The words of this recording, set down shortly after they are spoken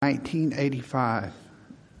1985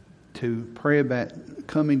 to pray about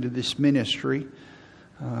coming to this ministry.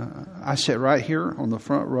 I sat right here on the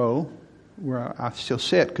front row where I still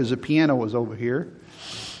sat because the piano was over here.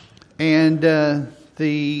 And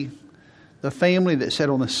the family that sat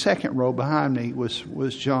on the second row behind me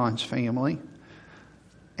was John's family.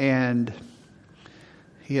 And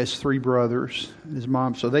he has 3 brothers and his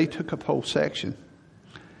mom. So they took up a whole section.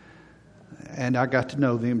 And I got to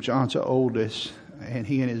know them. John's the oldest. And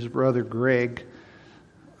he and his brother Greg,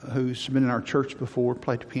 who's been in our church before,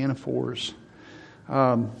 played the piano for us,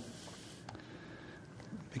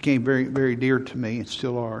 became very, very dear to me and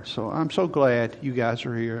still are. So I'm so glad you guys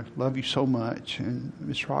are here. Love you so much. And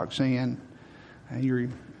Miss Roxanne and your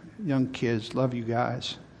young kids, love you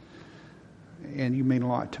guys. And you mean a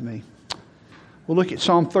lot to me. We'll look at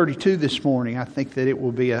Psalm 32 this morning. I think that it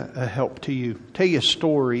will be a help to you. I'll tell you a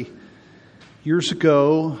story. Years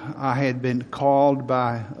ago, I had been called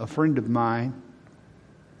by a friend of mine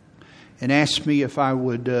and asked me if I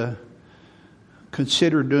would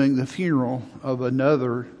consider doing the funeral of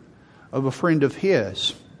a friend of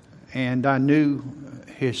his. And I knew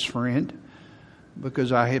his friend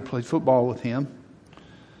because I had played football with him,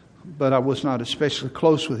 but I was not especially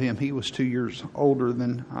close with him. He was 2 years older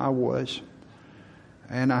than I was.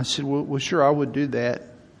 And I said, well, sure, I would do that.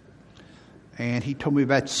 And he told me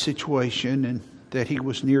about the situation and that he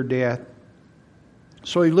was near death.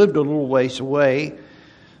 So he lived a little ways away.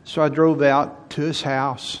 So I drove out to his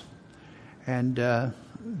house and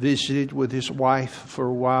visited with his wife for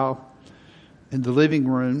a while in the living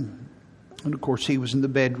room. And, of course, he was in the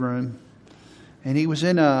bedroom. And he was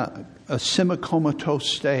in a semi-comatose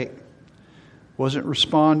state. Wasn't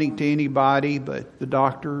responding to anybody, but the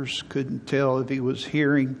doctors couldn't tell if he was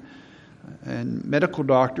hearing. And medical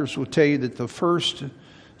doctors will tell you that the first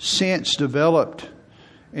sense developed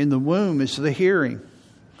in the womb is the hearing.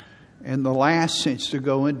 And the last sense to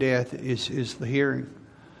go in death is the hearing.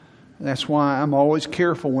 And that's why I'm always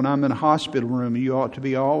careful when I'm in a hospital room. You ought to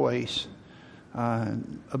be always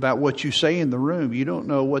about what you say in the room. You don't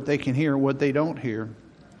know what they can hear and what they don't hear.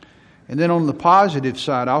 And then on the positive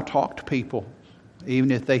side, I'll talk to people,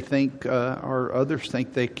 even if they think or others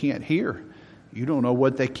think they can't hear. You don't know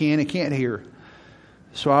what they can and can't hear.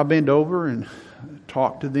 So I bend over and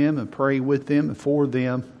talk to them and pray with them and for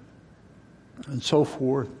them and so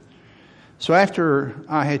forth. So after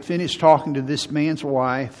I had finished talking to this man's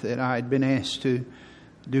wife that I had been asked to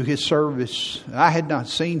do his service, I had not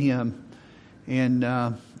seen him in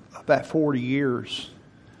about 40 years.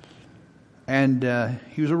 And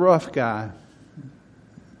he was a rough guy,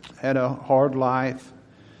 had a hard life.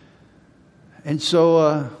 And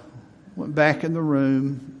so went back in the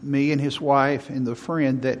room, me and his wife and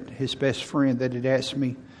his best friend that had asked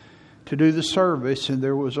me to do the service. And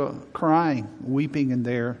there was a crying, weeping in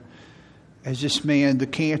there as this man, the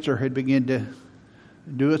cancer had begun to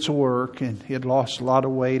do its work and he had lost a lot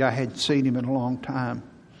of weight. I hadn't seen him in a long time.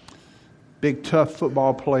 Big, tough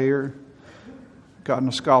football player, gotten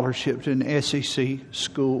a scholarship to an SEC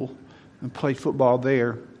school and played football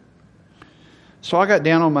there. So I got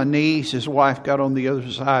down on my knees. His wife got on the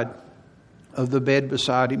other side of the bed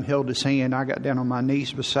beside him, held his hand. I got down on my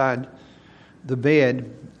knees beside the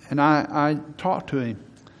bed, and I talked to him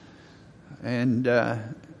and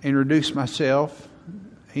introduced myself.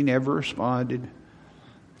 He never responded.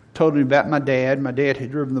 Told him about my dad. My dad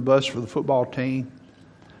had driven the bus for the football team,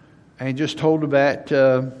 and just told about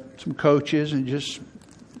some coaches and just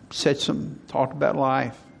talked about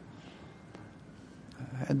life.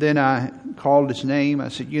 And then I called his name. I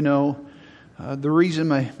said, the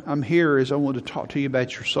reason I'm here is I want to talk to you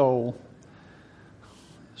about your soul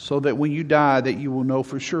so that when you die that you will know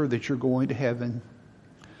for sure that you're going to heaven.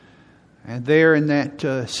 And there in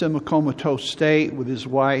that semi-comatose state with his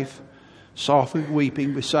wife softly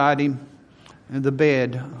weeping beside him in the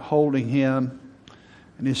bed, holding him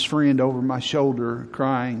and his friend over my shoulder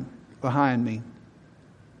crying behind me.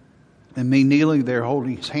 And me kneeling there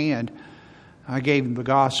holding his hand, I gave him the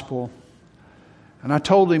gospel. And I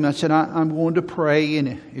told him, I said, I'm going to pray,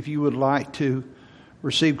 and if you would like to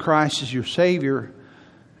receive Christ as your Savior,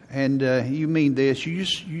 and you mean this,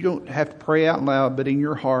 you don't have to pray out loud, but in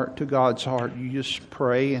your heart, to God's heart, you just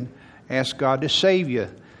pray and ask God to save you,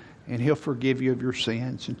 and He'll forgive you of your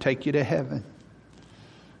sins and take you to heaven.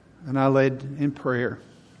 And I led in prayer.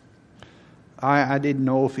 I didn't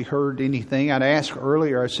know if he heard anything. I'd asked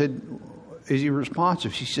earlier, I said, is he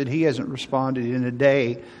responsive? She said he hasn't responded in a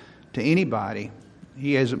day to anybody.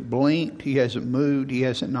 He hasn't blinked. He hasn't moved. He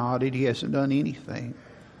hasn't nodded. He hasn't done anything.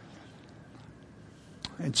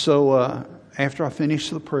 And so after I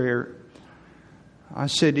finished the prayer, I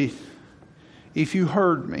said, if you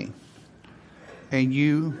heard me and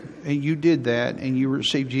you did that and you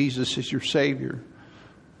received Jesus as your Savior,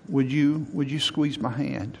 would you squeeze my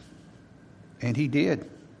hand? And he did.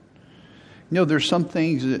 You know, there's some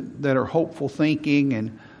things that are hopeful thinking,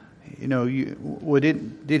 and you know,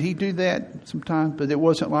 did he do that sometimes? But it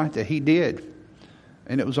wasn't like that. He did.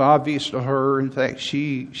 And it was obvious to her. In fact,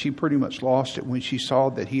 she pretty much lost it when she saw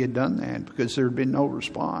that he had done that, because there had been no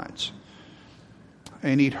response.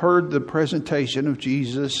 And he'd heard the presentation of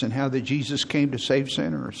Jesus and how that Jesus came to save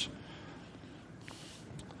sinners.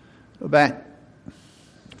 About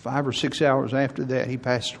 5 or 6 hours after that, he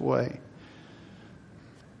passed away.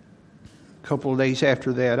 A couple of days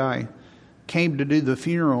after that, I came to do the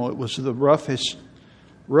funeral. It was the roughest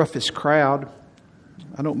crowd.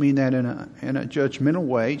 I don't mean that in a judgmental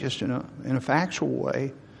way, just in a factual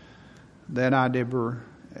way, that I'd ever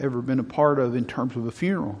been a part of in terms of a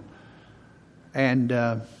funeral. And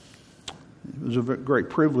it was a great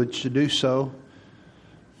privilege to do so.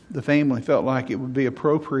 The family felt like it would be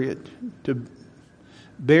appropriate to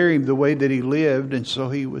bury him the way that he lived, and so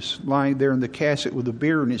he was lying there in the casket with a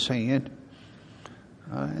beer in his hand.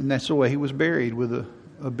 And that's the way he was buried, with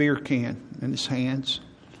a beer can in his hands.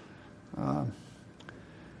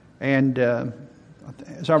 And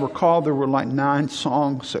as I recall, there were like 9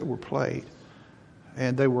 songs that were played.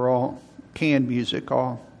 And they were all canned music,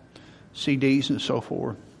 all CDs and so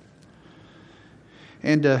forth.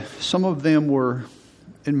 And some of them were,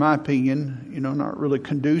 in my opinion, not really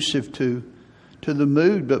conducive to the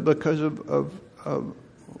mood, but because of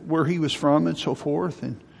where he was from and so forth,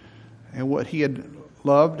 and what he had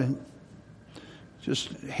loved, and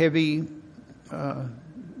just heavy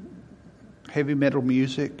metal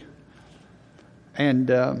music.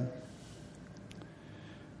 And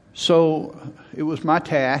so it was my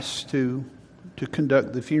task to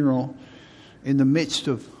conduct the funeral in the midst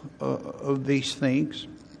of these things.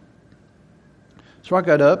 So I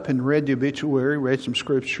got up and read the obituary, read some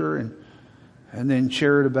scripture, and then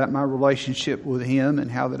shared about my relationship with him and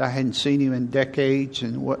how that I hadn't seen him in decades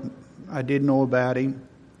and what I did know about him.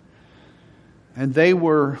 And they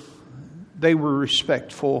were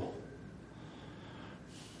respectful,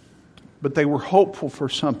 but they were hopeful for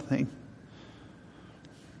something.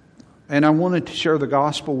 And I wanted to share the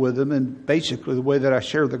gospel with them. And basically the way that I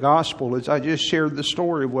share the gospel is I just shared the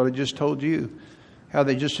story of what I just told you. How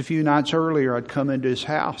that just a few nights earlier I'd come into his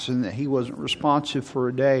house and that he wasn't responsive for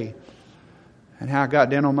a day. And how I got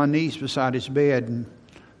down on my knees beside his bed and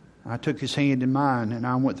I took his hand in mine, and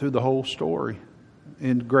I went through the whole story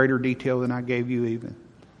in greater detail than I gave you even.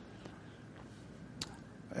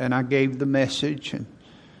 And I gave the message, and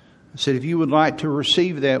I said, if you would like to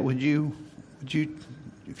receive that, would you,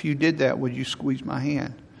 if you did that, would you squeeze my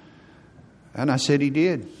hand? And I said he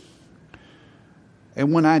did.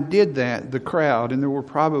 And when I did that, the crowd, and there were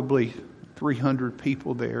probably 300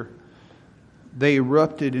 people there, they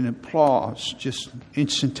erupted in applause just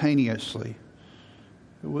instantaneously.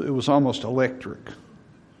 It was almost electric.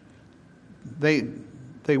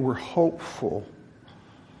 They were hopeful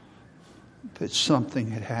that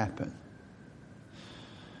something had happened.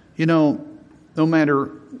 No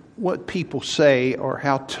matter what people say or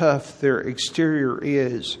how tough their exterior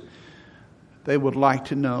is, they would like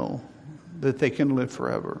to know that they can live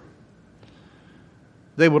forever.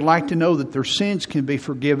 They would like to know that their sins can be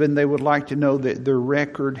forgiven. They would like to know that their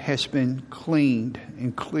record has been cleaned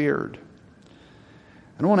and cleared.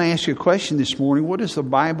 I want to ask you a question this morning. What does the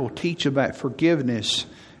Bible teach about forgiveness?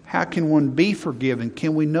 How can one be forgiven?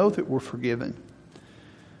 Can we know that we're forgiven?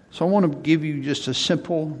 So I want to give you just a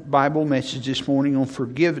simple Bible message this morning on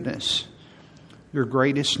forgiveness, your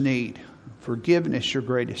greatest need. Forgiveness, your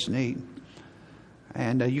greatest need.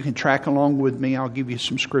 And you can track along with me. I'll give you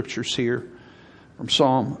some scriptures here from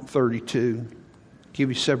Psalm 32. Give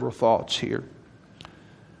you several thoughts here.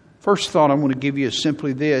 First thought I want to give you is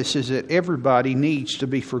simply this, is that everybody needs to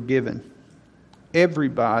be forgiven.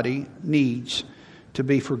 Everybody needs to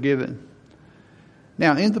be forgiven.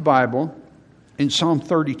 Now, in the Bible, in Psalm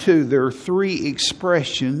 32, there are 3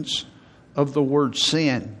 expressions of the word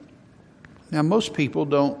sin. Now, most people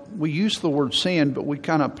we use the word sin, but we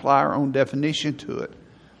kind of apply our own definition to it.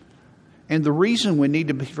 And the reason we need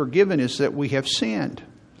to be forgiven is that we have sinned.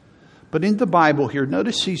 But in the Bible here,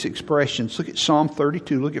 notice these expressions. Look at Psalm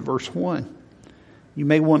 32. Look at verse 1. You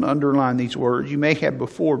may want to underline these words. You may have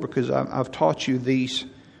before, because I've taught you these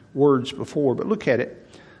words before. But look at it.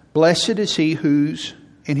 Blessed is he whose,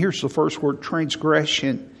 and here's the first word,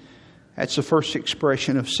 transgression. That's the first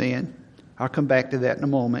expression of sin. I'll come back to that in a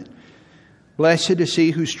moment. Blessed is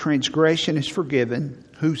he whose transgression is forgiven,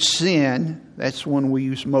 whose sin, that's the one we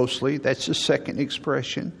use mostly. That's the second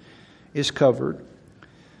expression. is covered.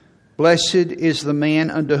 Blessed is the man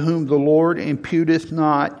unto whom the Lord imputeth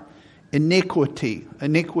not iniquity.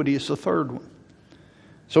 Iniquity is the third one.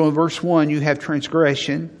 So in verse 1 you have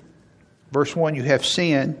transgression. Verse 1 you have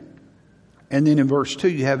sin. And then in verse 2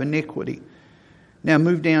 you have iniquity. Now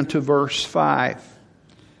move down to verse 5.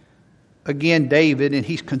 Again, David, and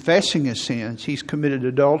he's confessing his sins. He's committed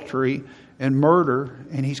adultery and murder,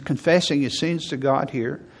 and he's confessing his sins to God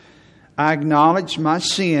here. I acknowledge my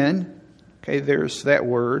sin. Okay, there's that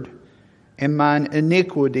word. And mine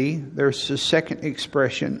iniquity. There's the second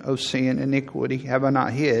expression of sin, iniquity. Have I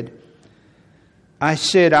not hid? I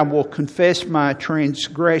said I will confess my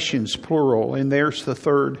transgressions, plural. And there's the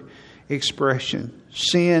third expression.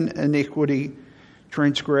 Sin, iniquity,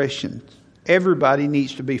 transgression. Everybody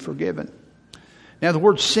needs to be forgiven. Now the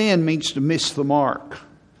word sin means to miss the mark.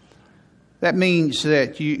 That means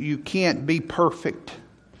that you can't be perfect.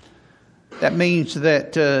 That means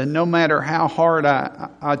that no matter how hard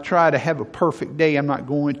I try to have a perfect day, I'm not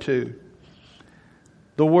going to.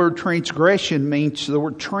 The word transgression means, the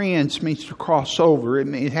word trans means to cross over.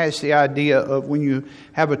 It has the idea of when you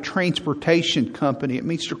have a transportation company, it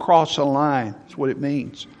means to cross a line. That's what it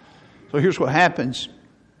means. So here's what happens.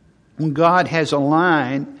 When God has a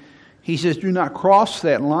line, He says, do not cross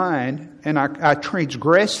that line, and I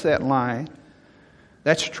transgress that line.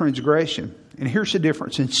 That's a transgression. And here's the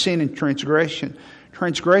difference in sin and transgression.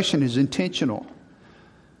 Transgression is intentional.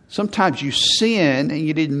 Sometimes you sin and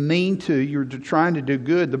you didn't mean to. You're trying to do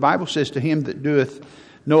good. The Bible says to him that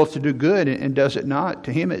knoweth to do good and does it not,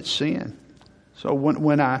 to him it's sin. So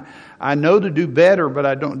when I know to do better, but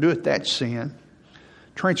I don't do it, that's sin.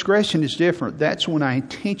 Transgression is different. That's when I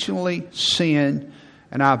intentionally sin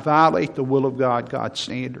and I violate the will of God, God's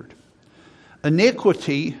standard.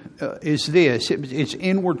 Iniquity is this. It's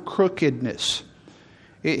inward crookedness.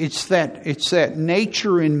 It's that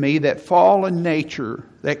nature in me, that fallen nature,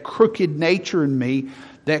 that crooked nature in me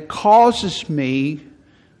that causes me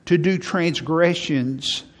to do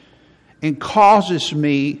transgressions and causes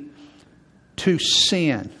me to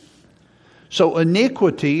sin. So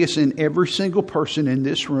iniquity is in every single person in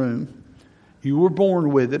this room. You were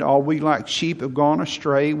born with it. All we like sheep have gone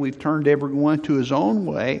astray. We've turned everyone to his own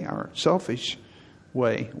way, our selfish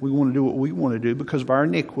way. We want to do what we want to do because of our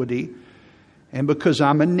iniquity. And because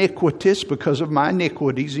I'm iniquitous, because of my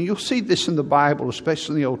iniquities. And you'll see this in the Bible,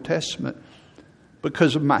 especially in the Old Testament.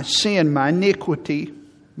 Because of my sin, my iniquity,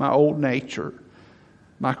 my old nature,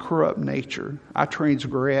 my corrupt nature, I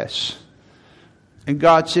transgress. And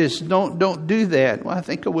God says, don't do that. Well, I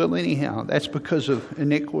think I will anyhow. That's because of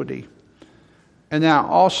iniquity. And now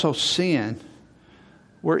also sin,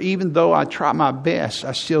 where even though I try my best,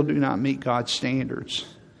 I still do not meet God's standards.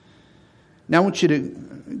 Now I want you to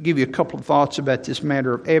give you a couple of thoughts about this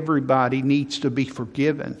matter of everybody needs to be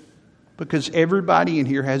forgiven. Because everybody in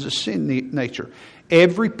here has a sin nature.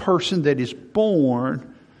 Every person that is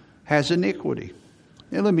born has iniquity.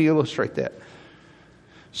 Now let me illustrate that.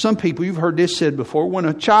 Some people, you've heard this said before, when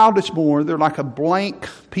a child is born, they're like a blank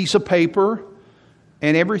piece of paper,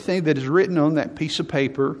 and everything that is written on that piece of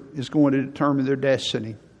paper is going to determine their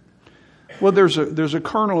destiny. Well, there's a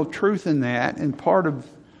kernel of truth in that, and part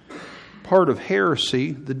of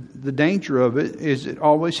heresy, the danger of it, is it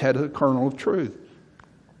always had a kernel of truth.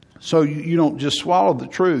 So you don't just swallow the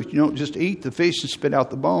truth. You don't just eat the fish and spit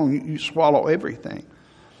out the bone. You swallow everything.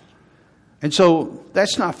 And so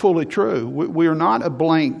that's not fully true. We are not a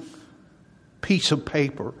blank piece of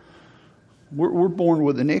paper. We're born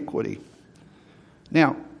with iniquity.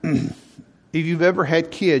 Now, if you've ever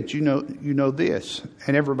had kids, you know this.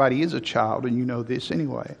 And everybody is a child, and you know this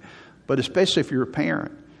anyway. But especially if you're a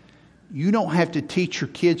parent, you don't have to teach your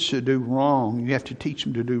kids to do wrong. You have to teach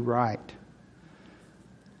them to do right.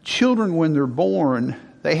 Children, when they're born,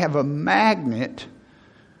 they have a magnet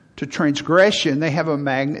to transgression. They have a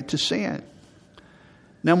magnet to sin.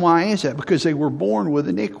 Now, why is that? Because they were born with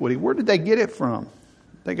iniquity. Where did they get it from?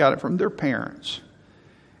 They got it from their parents.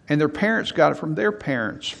 And their parents got it from their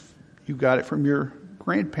parents. You got it from your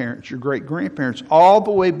grandparents, your great-grandparents, all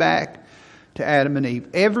the way back to Adam and Eve.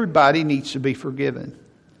 Everybody needs to be forgiven.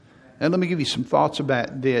 Now, let me give you some thoughts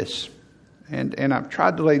about this. And I've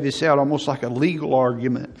tried to lay this out almost like a legal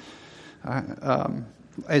argument.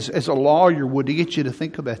 As a lawyer would, to get you to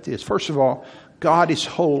think about this. First of all, God is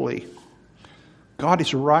holy. God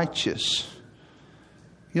is righteous.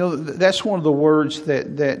 You know, that's one of the words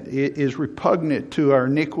that is repugnant to our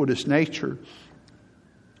iniquitous nature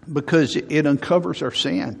because it uncovers our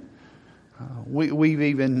sin. We've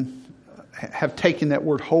even have taken that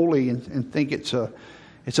word holy and think it's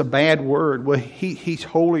a bad word. Well, he's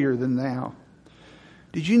holier than thou.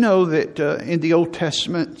 Did you know that in the Old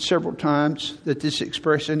Testament several times that this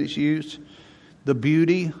expression is used? The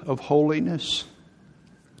beauty of holiness.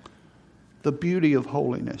 The beauty of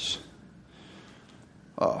holiness.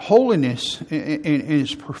 Holiness in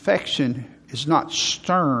its perfection is not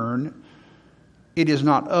stern. It is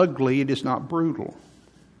not ugly. It is not brutal.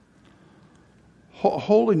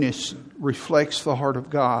 Holiness reflects the heart of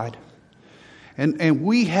God. And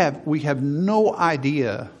we have no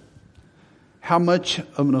idea how much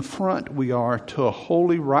of an affront we are to a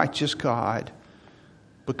holy, righteous God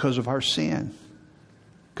because of our sin.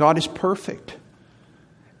 God is perfect.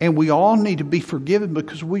 And we all need to be forgiven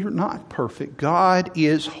because we are not perfect. God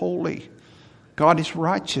is holy. God is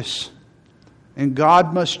righteous. And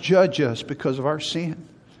God must judge us because of our sin.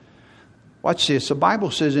 Watch this. The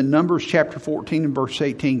Bible says in Numbers chapter 14 and verse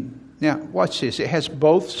 18. Now, watch this. It has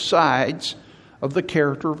both sides of the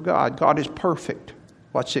character of God. God is perfect.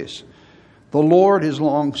 Watch this. The Lord is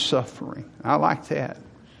long-suffering. I like that.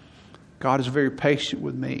 God is very patient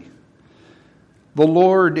with me. The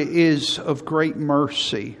Lord is of great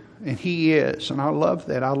mercy, and He is. And I love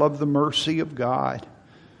that. I love the mercy of God.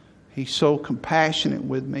 He's so compassionate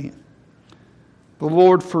with me. The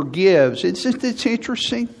Lord forgives. Isn't it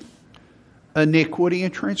interesting? Iniquity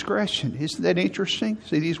and transgression. Isn't that interesting?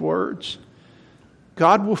 See these words?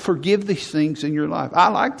 God will forgive these things in your life. I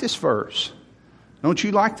like this verse. Don't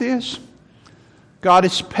you like this? God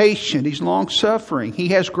is patient. He's long-suffering. He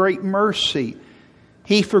has great mercy.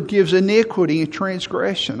 He forgives iniquity and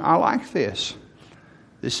transgression. I like this.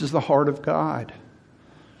 This is the heart of God.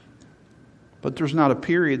 But there's not a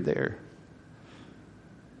period there.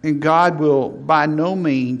 And God will by no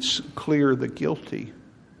means clear the guilty.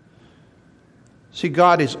 See,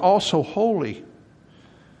 God is also holy.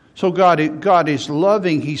 So God is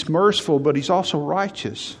loving. He's merciful, but He's also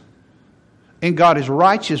righteous. And God is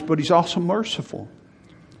righteous, but He's also merciful.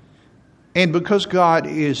 And because God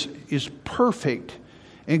is perfect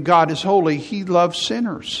and God is holy, He loves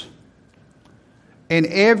sinners. And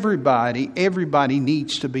everybody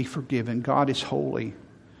needs to be forgiven. God is holy.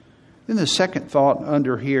 Then the second thought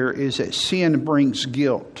under here is that sin brings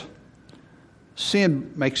guilt.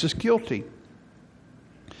 Sin makes us guilty.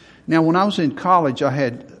 Now, when I was in college, I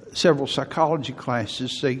had several psychology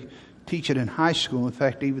classes. They teach it in high school. In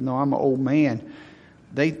fact, even though I'm an old man,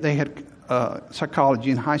 they had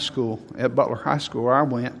psychology in high school at Butler High School where I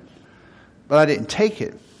went, but I didn't take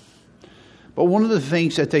it. But one of the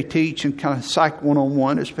things that they teach in kind of Psych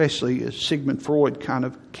 101, especially as Sigmund Freud kind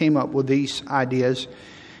of came up with these ideas,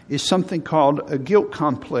 is something called a guilt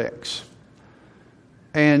complex.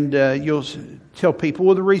 And you'll tell people,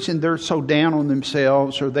 well, the reason they're so down on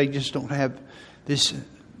themselves or they just don't have this,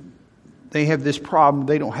 they have this problem,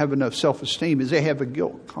 they don't have enough self-esteem, is they have a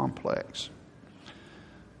guilt complex.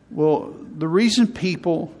 Well, the reason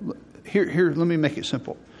people, here, let me make it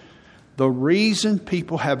simple. The reason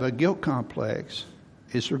people have a guilt complex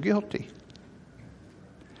is they're guilty.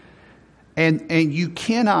 And you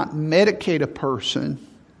cannot medicate a person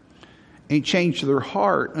and change their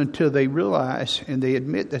heart until they realize and they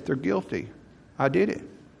admit that they're guilty. I did it.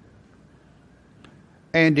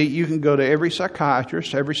 And you can go to every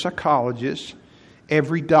psychiatrist, every psychologist,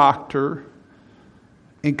 every doctor,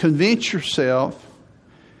 and convince yourself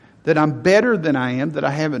that I'm better than I am, that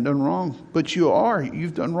I haven't done wrong. But you are.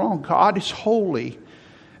 You've done wrong. God is holy,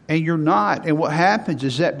 and you're not. And what happens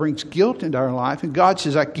is that brings guilt into our life. And God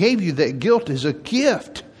says, I gave you that guilt as a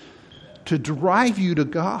gift to drive you to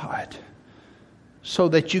God so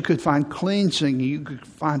that you could find cleansing, you could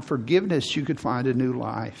find forgiveness, you could find a new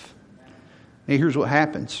life. Now, here's what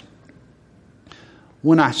happens.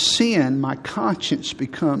 When I sin, my conscience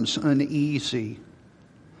becomes uneasy.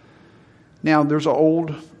 Now, there's an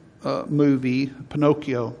old movie,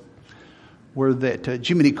 Pinocchio, where that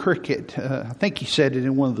Jiminy Cricket, I think he said it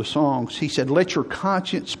in one of the songs, he said, let your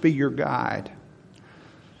conscience be your guide.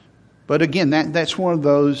 But again, that's one of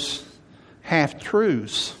those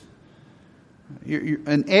half-truths.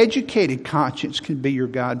 An educated conscience can be your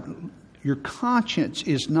guide. Your conscience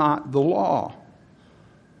is not the law.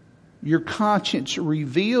 Your conscience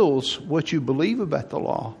reveals what you believe about the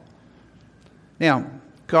law. Now,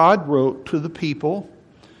 God wrote to the people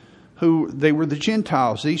who, they were the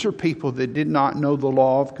Gentiles. These are people that did not know the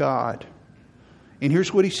law of God. And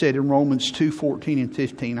here's what He said in Romans 2:14 and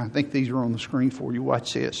 15. I think these are on the screen for you.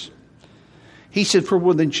 Watch this. He said, for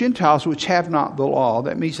with the Gentiles which have not the law,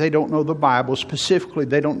 that means they don't know the Bible. Specifically,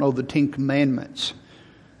 they don't know the 10 Commandments.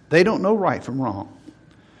 They don't know right from wrong.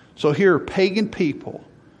 So here are pagan people.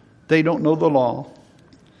 They don't know the law.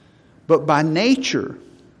 But by nature,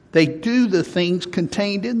 they do the things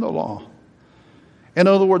contained in the law. In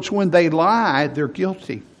other words, when they lie, they're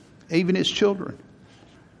guilty, even as children.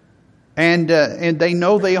 And they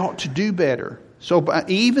know they ought to do better. So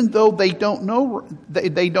even though they don't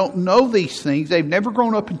know these things, they've never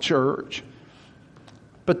grown up in church,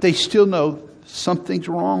 but they still know something's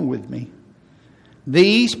wrong with me.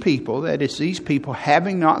 These people, that is, these people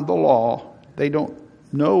having not the law, they don't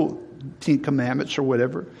know 10 Commandments or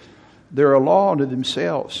whatever. They're a law to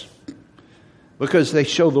themselves because they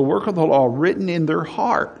show the work of the law written in their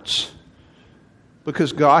hearts,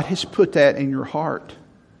 because God has put that in your heart.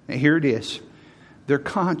 And here it is. Their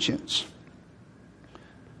conscience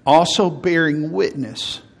also bearing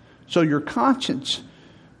witness. So your conscience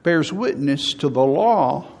bears witness to the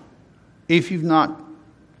law if you've not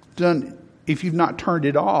turned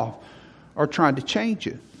it off or tried to change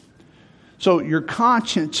it. So your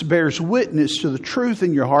conscience bears witness to the truth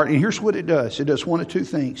in your heart. And here's what it does. It does one of two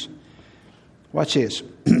things. Watch this.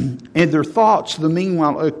 And their thoughts, the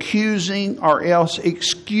meanwhile, accusing or else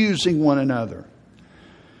excusing one another.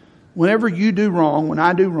 Whenever you do wrong, when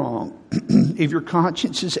I do wrong, if your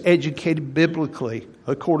conscience is educated biblically,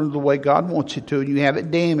 according to the way God wants it to, and you haven't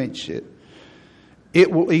damaged it, it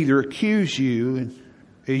will either accuse you, and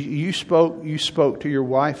you spoke to your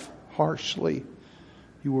wife harshly.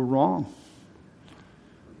 You were wrong.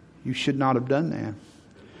 You should not have done that.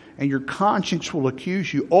 And your conscience will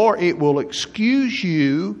accuse you, or it will excuse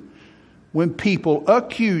you when people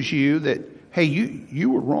accuse you that, hey, you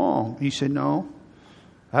were wrong. He said, no,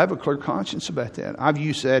 I have a clear conscience about that. I've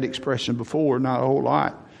used that expression before, not a whole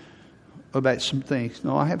lot, about some things.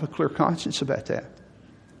 No, I have a clear conscience about that.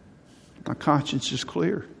 My conscience is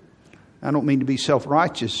clear. I don't mean to be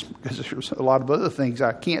self-righteous, because there's a lot of other things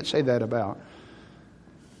I can't say that about.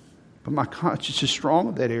 But my conscience is strong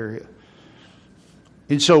in that area.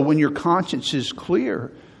 And so when your conscience is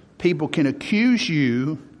clear, people can accuse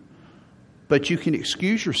you, but you can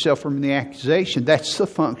excuse yourself from the accusation. That's the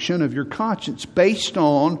function of your conscience based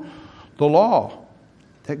on the law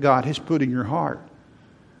that God has put in your heart.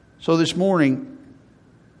 So this morning,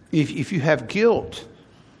 if you have guilt,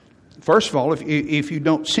 first of all, if you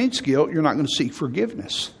don't sense guilt, you're not going to seek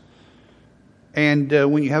forgiveness. And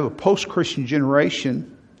when you have a post-Christian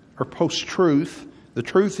generation or post-truth, the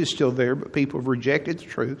truth is still there, but people have rejected the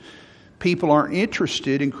truth. People aren't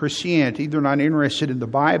interested in Christianity. They're not interested in the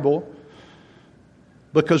Bible.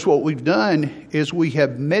 Because what we've done is we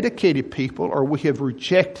have medicated people, or we have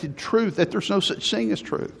rejected truth, that there's no such thing as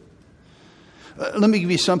truth. Let me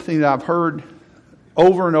give you something that I've heard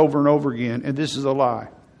over and over and over again, and this is a lie.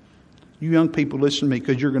 You young people, listen to me,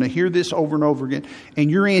 because you're going to hear this over and over again, and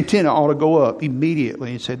your antenna ought to go up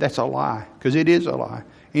immediately and say, that's a lie, because it is a lie.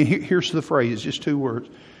 And here's the phrase, it's just two words.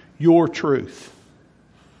 Your truth.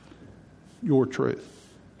 Your truth.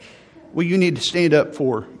 Well, you need to stand up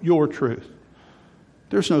for your truth.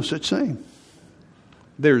 There's no such thing.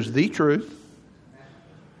 There's the truth.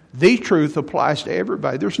 The truth applies to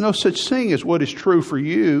everybody. There's no such thing as what is true for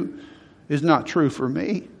you is not true for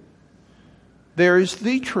me. There is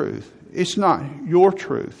the truth. It's not your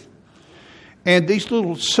truth. And these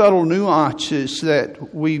little subtle nuances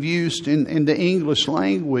that we've used in the English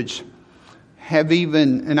language have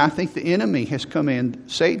even, and I think the enemy has come in,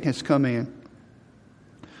 Satan has come in,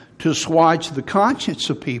 to assuage the conscience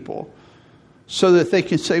of people so that they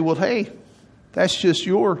can say, well, hey, that's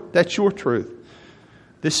your truth.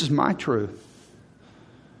 This is my truth.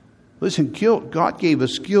 Listen, guilt, God gave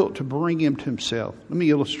us guilt to bring him to himself. Let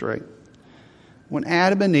me illustrate. When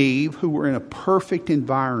Adam and Eve, who were in a perfect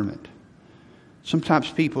environment, sometimes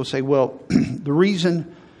people say, well, the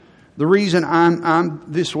reason I'm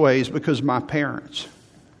this way is because of my parents.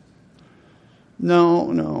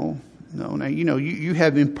 No. Now, you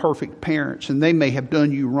have imperfect parents, and they may have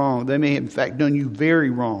done you wrong. They may have, in fact, done you very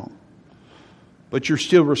wrong. But you're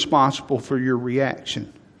still responsible for your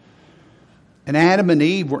reaction. And Adam and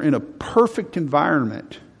Eve were in a perfect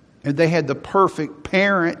environment, and they had the perfect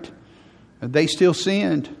parent, and they still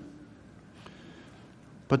sinned.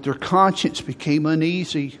 But their conscience became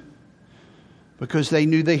uneasy because they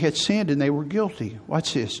knew they had sinned and they were guilty.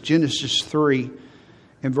 Watch this, Genesis 3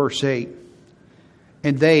 and verse 8.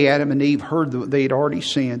 And they, Adam and Eve, they had already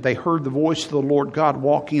sinned. They heard the voice of the Lord God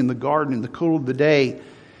walking in the garden in the cool of the day.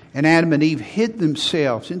 And Adam and Eve hid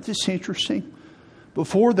themselves. Isn't this interesting?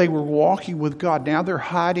 Before they were walking with God, now they're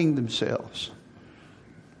hiding themselves.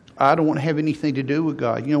 I don't want to have anything to do with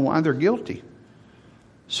God. You know why? They're guilty.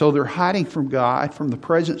 So they're hiding from God, from the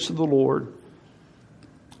presence of the Lord,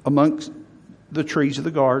 amongst the trees of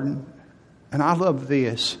the garden. And I love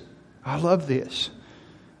this.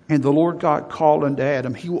 And the Lord God called unto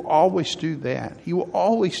Adam. He will always do that. He will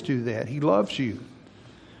always do that. He loves you.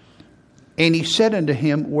 And he said unto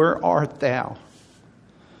him, Where art thou?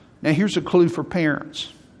 Now here's a clue for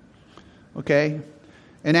parents. Okay?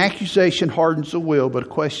 An accusation hardens the will, but a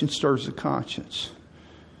question stirs the conscience.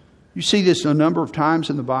 You see this a number of times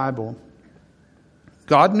in the Bible.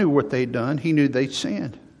 God knew what they'd done. He knew they'd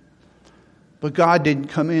sinned. But God didn't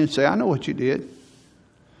come in and say, I know what you did.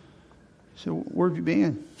 He said, where have you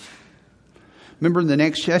been? Remember in the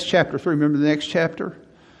next, that's chapter 3. Remember the next chapter?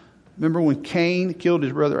 Remember when Cain killed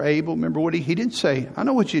his brother Abel? Remember what he didn't say, I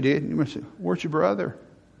know what you did. He said, where's your brother?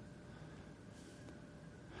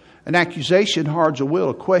 An accusation hardens the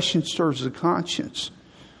will. A question stirs the conscience.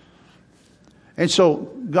 And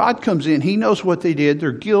so God comes in. He knows what they did.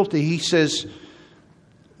 They're guilty. He says,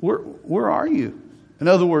 where are you? In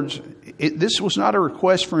other words, this was not a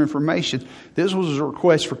request for information. This was a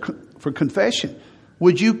request for confession.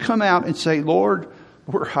 Would you come out and say, Lord,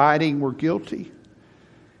 we're hiding, we're guilty?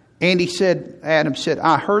 And he said, Adam said,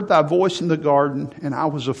 I heard thy voice in the garden, and I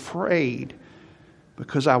was afraid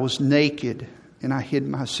because I was naked and I hid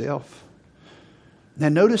myself. Now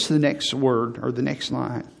notice the next word or the next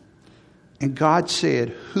line. And God said,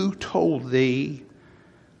 who told thee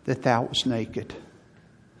that thou wast naked?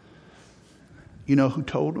 You know who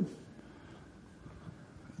told them?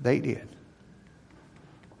 They did.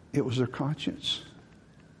 It was their conscience.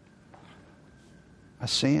 I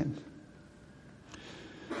sinned.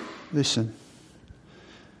 Listen,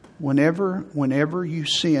 whenever you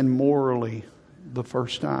sin morally the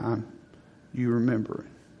first time, you remember it.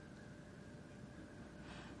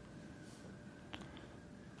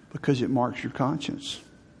 Because it marks your conscience.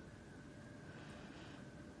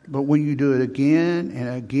 But when you do it again and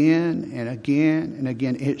again and again and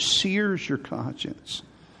again, it sears your conscience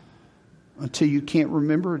until you can't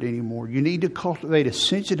remember it anymore. You need to cultivate a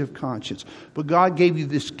sensitive conscience. But God gave you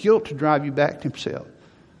this guilt to drive you back to Himself.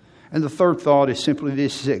 And the third thought is simply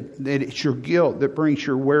this, that it's your guilt that brings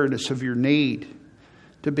your awareness of your need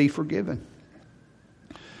to be forgiven.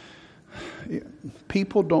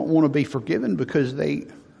 People don't want to be forgiven because they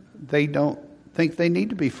don't think they need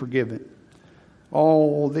to be forgiven.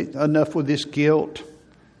 Enough with this guilt.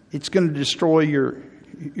 It's going to destroy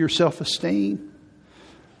your self-esteem.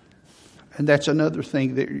 And that's another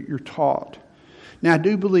thing that you're taught. Now, I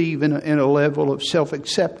do believe in a level of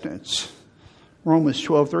self-acceptance. Romans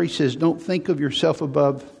 12:3 says, don't think of yourself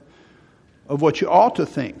above of what you ought to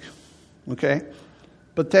think. Okay?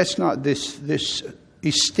 But that's not this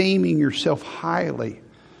esteeming yourself highly.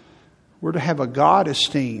 We're to have a God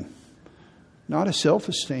esteem, not a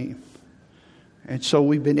self-esteem. And so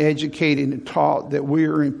we've been educated and taught that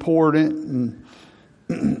we're important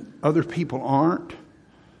and other people aren't.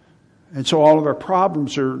 And so all of our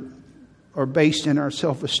problems are based in our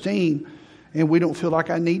self-esteem, and we don't feel like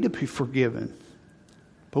I need to be forgiven.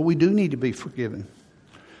 But we do need to be forgiven.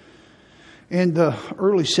 In the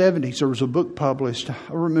early 70s, there was a book published. I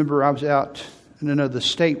remember I was out in another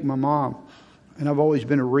state with my mom, and I've always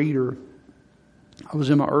been a reader. I was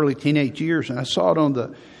in my early teenage years, and I saw it on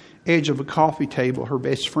the edge of a coffee table. Her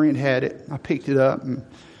best friend had it. I picked it up, and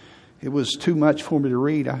it was too much for me to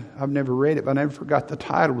read. I've never read it, but I never forgot the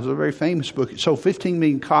title. It was a very famous book. It sold 15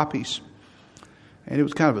 million copies, and it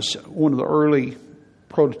was kind of one of the early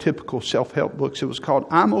prototypical self-help books. It was called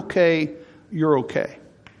I'm Okay, You're Okay.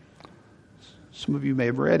 Some of you may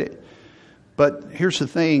have read it. But here's the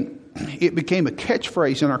thing. It became a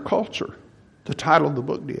catchphrase in our culture. The title of the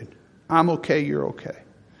book did. I'm okay, you're okay.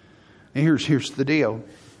 And here's the deal.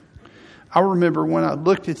 I remember when I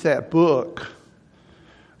looked at that book,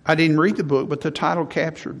 I didn't read the book, but the title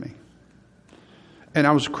captured me. And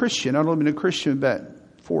I was a Christian. I'd only been a Christian about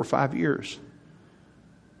 4 or 5 years.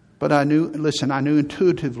 But I knew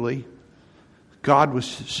intuitively God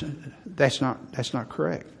was, that's not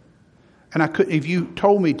correct. And I couldn't, if you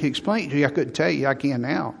told me to explain it to you, I couldn't tell you. I can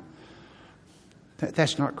now.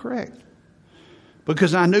 That's not correct.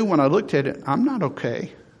 Because I knew when I looked at it, I'm not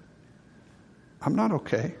okay. I'm not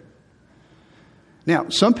okay. Now,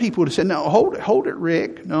 some people would have said, no, hold it,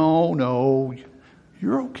 Rick. No,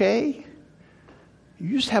 you're okay.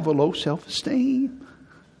 You just have a low self-esteem.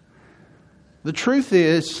 The truth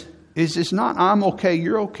is it's not I'm okay,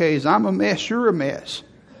 you're okay. It's I'm a mess, you're a mess.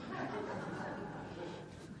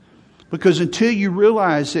 Because until you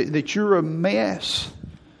realize that you're a mess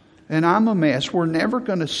and I'm a mess, we're never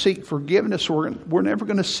going to seek forgiveness. We're never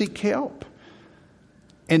going to seek help.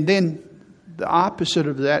 And then the opposite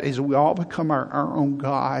of that is we all become our own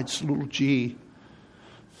gods, little g.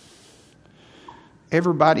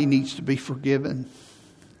 Everybody needs to be forgiven.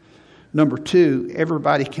 Number 2,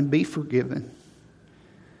 everybody can be forgiven.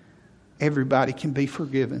 Everybody can be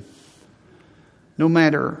forgiven. No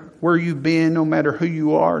matter where you've been, no matter who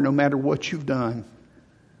you are, no matter what you've done,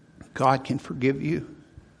 God can forgive you.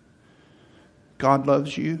 God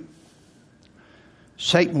loves you.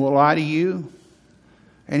 Satan will lie to you,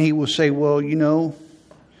 and he will say, well, you know,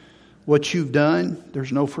 what you've done,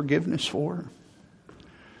 there's no forgiveness for.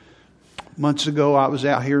 Months ago, I was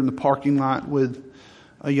out here in the parking lot with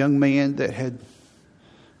a young man that had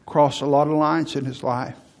crossed a lot of lines in his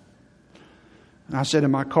life. And I sat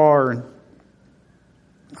in my car and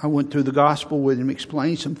I went through the gospel with him,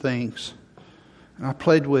 explained some things. And I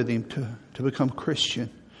pled with him to become a Christian.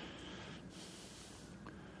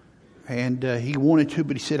 And he wanted to,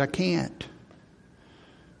 but he said, I can't.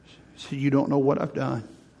 He said, you don't know what I've done.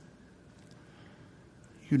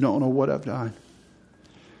 You don't know what I've done.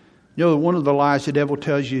 You know, one of the lies the devil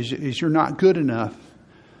tells you is you're not good enough.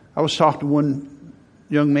 I was talking to one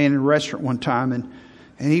young man in a restaurant one time,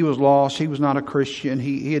 and he was lost. He was not a Christian.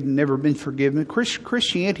 He had never been forgiven.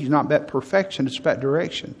 Christianity is not about perfection. It's about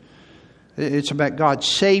direction. It's about God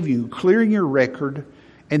saving you, clearing your record,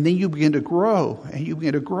 and then you begin to grow. And you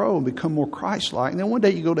begin to grow and become more Christ-like. And then one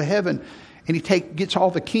day you go to heaven, and He gets all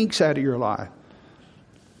the kinks out of your life.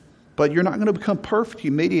 But you're not going to become perfect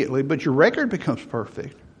immediately, but your record becomes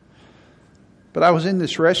perfect. But I was in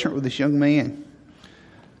this restaurant with this young man,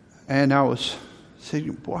 and I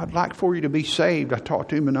said, boy, I'd like for you to be saved. I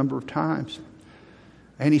talked to him a number of times.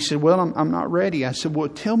 And he said, well, I'm not ready. I said, well,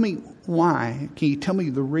 tell me why. Can you tell me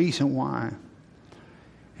the reason why?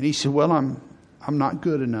 And he said, well, I'm not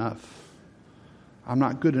good enough. I'm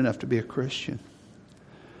not good enough to be a Christian.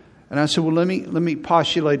 And I said, well, let me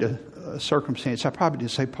postulate a circumstance. I probably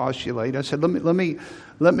didn't say postulate. I said, let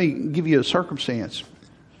me give you a circumstance.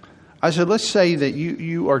 I said, let's say that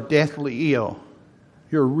you are deathly ill.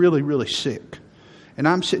 You're really, really sick. And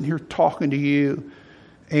I'm sitting here talking to you,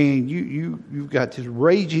 and you've got this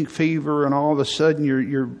raging fever, and all of a sudden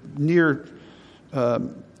you're near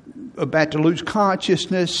about to lose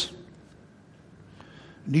consciousness.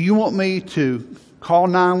 Do you want me to call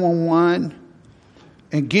 911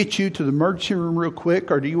 and get you to the emergency room real quick?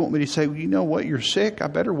 Or do you want me to say, well, you know what, you're sick. I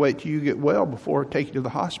better wait till you get well before I take you to the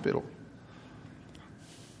hospital.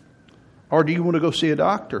 Or do you want to go see a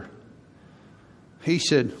doctor? He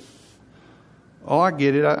said, oh, I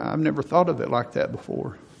get it. I've never thought of it like that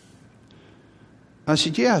before. I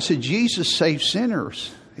said, yeah. I said, Jesus saves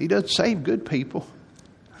sinners. He doesn't save good people.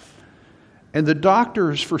 And the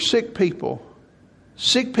doctor is for sick people.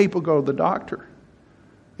 Sick people go to the doctor.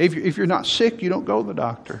 If you're not sick, you don't go to the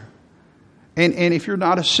doctor. And if you're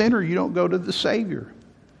not a sinner, you don't go to the Savior.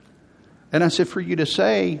 And I said, for you to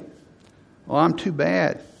say, well, I'm too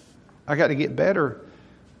bad. I got to get better.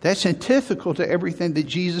 That's antithetical to everything that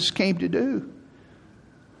Jesus came to do.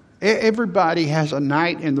 Everybody has a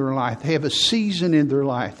night in their life. They have a season in their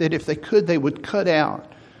life that if they could, they would cut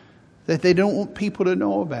out, that they don't want people to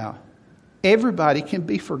know about. Everybody can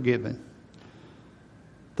be forgiven.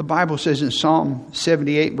 The Bible says in Psalm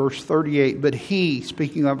 78, verse 38, but He,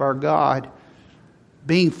 speaking of our God,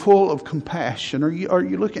 being full of compassion. Are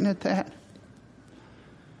you looking at that?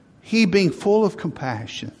 He, being full of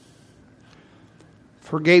compassion,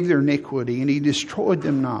 forgave their iniquity, and He destroyed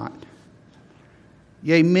them not.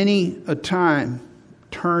 Yea, many a time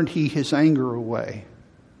turned He His anger away.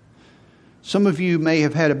 Some of you may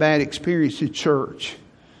have had a bad experience in church.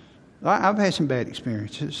 I've had some bad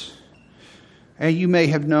experiences. And you may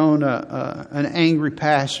have known an angry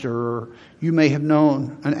pastor, or you may have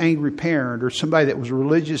known an angry parent, or somebody that was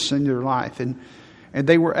religious in their life, and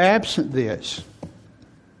they were absent this.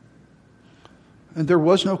 And there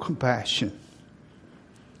was no compassion.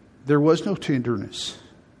 There was no tenderness.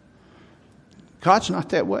 God's not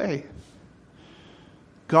that way.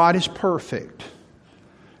 God is perfect.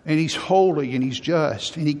 And He's holy and He's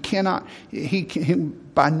just. And He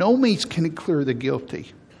by no means can He clear the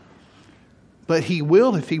guilty. But He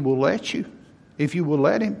will if He will let you. If you will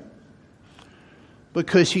let Him.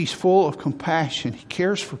 Because He's full of compassion. He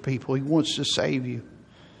cares for people. He wants to save you.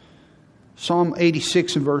 Psalm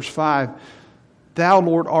 86 and verse 5. Thou,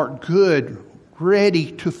 Lord, art good,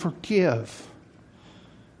 ready to forgive,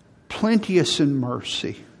 plenteous in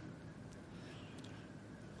mercy.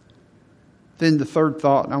 Then the third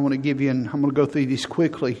thought I want to give you, and I'm going to go through these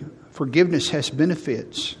quickly. Forgiveness has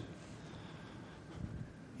benefits.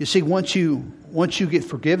 You see, once you get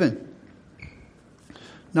forgiven,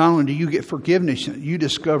 not only do you get forgiveness, you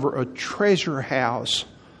discover a treasure house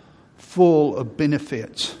full of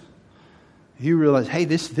benefits. You realize, hey,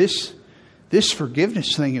 this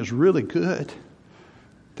forgiveness thing is really good.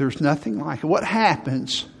 There's nothing like it. What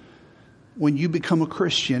happens when you become a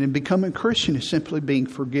Christian? And becoming a Christian is simply being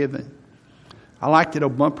forgiven. I liked it, a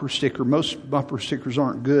bumper sticker. Most bumper stickers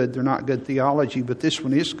aren't good. They're not good theology, but this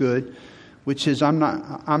one is good, which says, I'm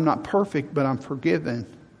not perfect, but I'm forgiven.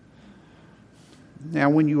 Now,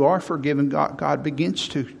 when you are forgiven, God begins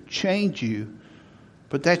to change you.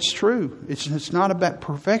 But that's true. It's not about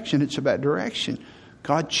perfection. It's about direction.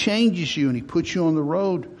 God changes you and He puts you on the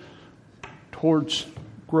road towards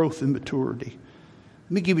growth and maturity.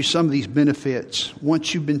 Let me give you some of these benefits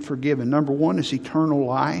once you've been forgiven. Number one is eternal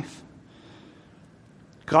life.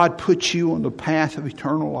 God puts you on the path of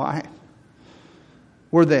eternal life,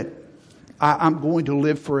 where that I'm going to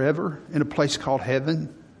live forever in a place called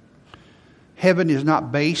heaven. Heaven is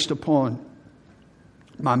not based upon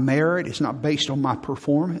my merit. It's not based on my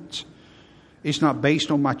performance. It's not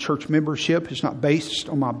based on my church membership. It's not based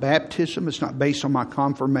on my baptism. It's not based on my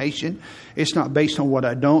confirmation. It's not based on what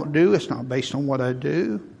I don't do. It's not based on what I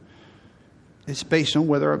do. It's based on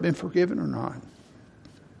whether I've been forgiven or not.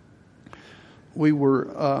 We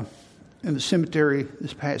were in the cemetery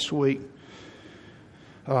this past week,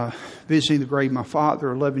 visiting the grave of my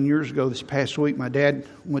father 11 years ago. This past week, my dad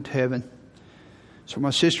went to heaven. So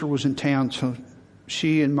my sister was in town, so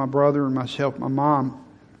she and my brother and myself, my mom,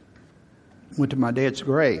 went to my dad's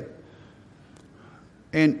grave.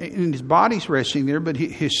 And his body's resting there, but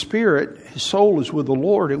his spirit, his soul is with the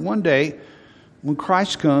Lord. And one day, when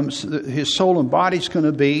Christ comes, his soul and body's going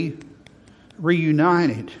to be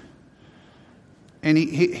reunited. And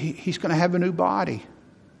he's going to have a new body.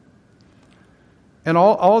 And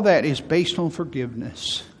all that is based on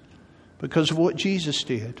forgiveness because of what Jesus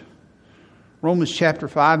did. Romans chapter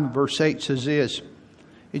 5 and verse 8 says this.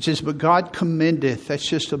 It says, but God commendeth. That's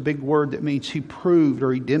just a big word that means He proved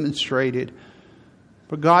or He demonstrated.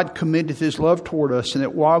 But God commendeth His love toward us, and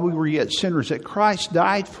that while we were yet sinners, that Christ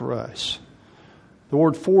died for us. The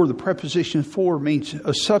word for, the preposition for, means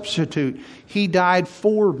a substitute. He died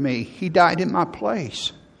for me. He died in my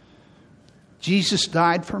place. Jesus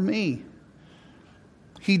died for me.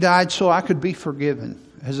 He died so I could be forgiven.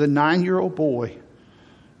 As a 9-year-old boy,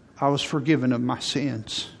 I was forgiven of my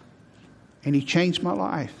sins. And He changed my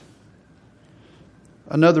life.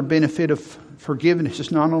 Another benefit of forgiveness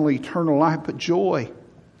is not only eternal life, but joy.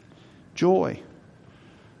 Joy.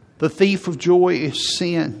 The thief of joy is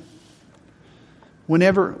sin.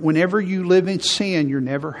 Whenever you live in sin, you're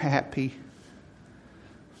never happy.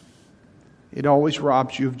 It always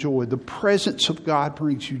robs you of joy. The presence of God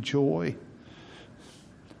brings you joy.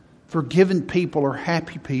 Forgiven people are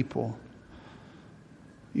happy people.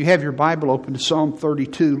 You have your Bible open to Psalm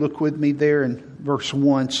 32. Look with me there in verse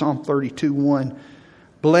 1. Psalm 32, 1.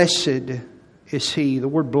 Blessed is he. The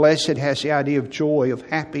word blessed has the idea of joy, of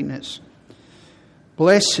happiness.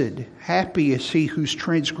 Blessed, happy is he whose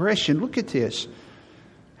transgression, look at this.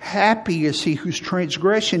 Happy is he whose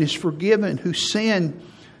transgression is forgiven, whose sin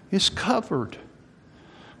is covered.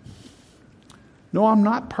 No, I'm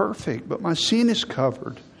not perfect, but my sin is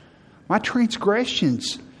covered. My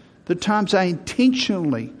transgressions, the times I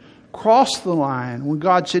intentionally crossed the line when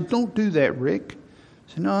God said, don't do that, Rick.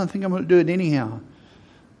 I said, no, I think I'm going to do it anyhow.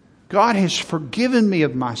 God has forgiven me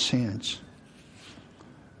of my sins.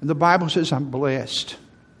 And the Bible says I'm blessed.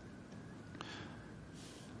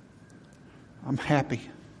 I'm happy.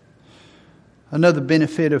 Another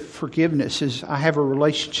benefit of forgiveness is I have a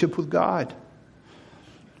relationship with God.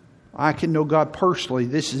 I can know God personally.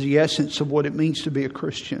 This is the essence of what it means to be a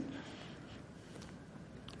Christian.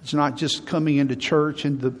 It's not just coming into church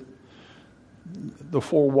and the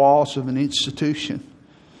four walls of an institution.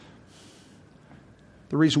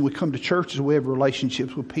 The reason we come to church is we have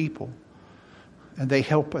relationships with people. And they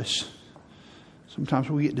help us. Sometimes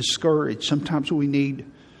we get discouraged. Sometimes we need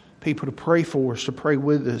people to pray for us, to pray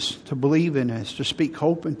with us, to believe in us, to speak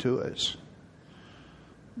hope into us.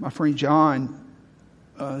 My friend John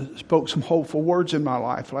spoke some hopeful words in my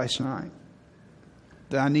life last night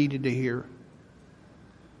that I needed to hear.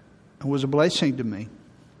 It was a blessing to me.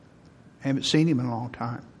 I haven't seen him in a long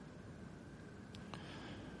time.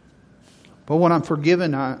 But when I'm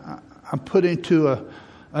forgiven, I'm put into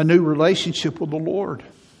a new relationship with the Lord.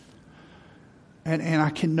 And I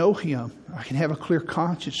can know Him. I can have a clear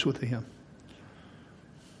conscience with Him.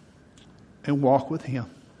 And walk with Him.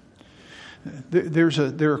 There's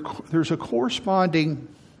a corresponding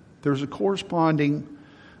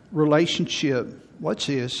relationship. What's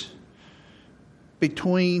this?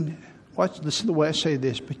 Listen to the way I say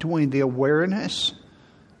this. Between the awareness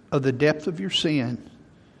of the depth of your sin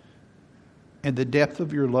and the depth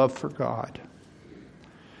of your love for God.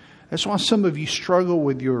 That's why some of you struggle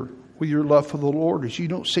with your love for the Lord, is you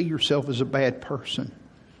don't see yourself as a bad person.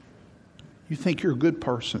 You think you're a good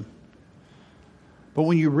person. But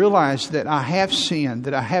when you realize that I have sinned,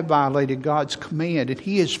 that I have violated God's command, and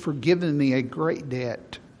He has forgiven me a great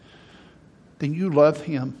debt, then you love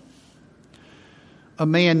Him. A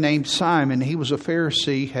man named Simon, he was a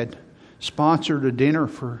Pharisee, had sponsored a dinner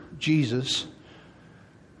for Jesus.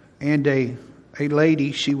 And a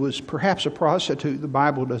lady, she was perhaps a prostitute, the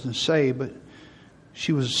Bible doesn't say, but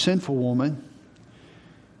she was a sinful woman.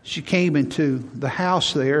 She came into the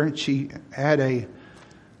house there, and she had a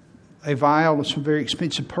vial of some very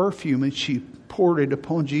expensive perfume, and she poured it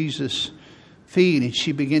upon Jesus' feet, and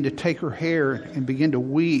she began to take her hair and begin to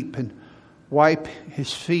weep and wipe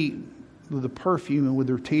His feet with the perfume and with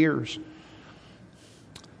her tears.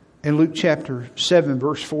 In Luke chapter 7,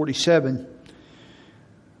 verse 47,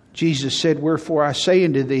 Jesus said, "Wherefore I say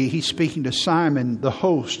unto thee," He's speaking to Simon, the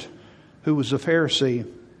host, who was a Pharisee,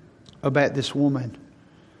 about this woman.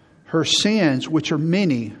 "Her sins, which are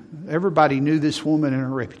many," everybody knew this woman and her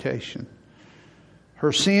reputation.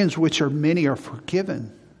 "Her sins, which are many, are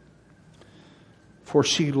forgiven. For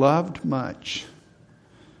she loved much."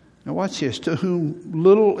 Now watch this. "To whom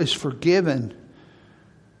little is forgiven,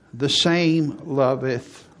 the same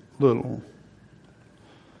loveth little."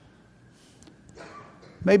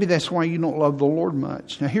 Maybe that's why you don't love the Lord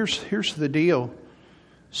much. Now here's the deal.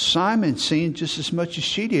 Simon sinned just as much as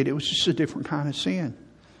she did. It was just a different kind of sin.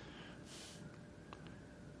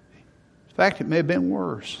 In fact, it may have been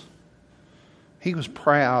worse. He was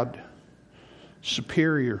proud,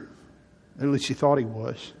 superior. At least he thought he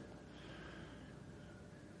was.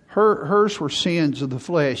 Hers were sins of the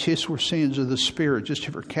flesh. His were sins of the spirit. Just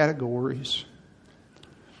different categories.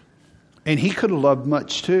 And he could have loved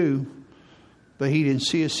much too, but he didn't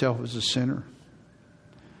see himself as a sinner.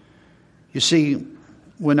 You see,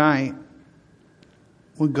 when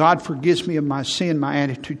God forgives me of my sin, my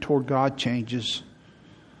attitude toward God changes.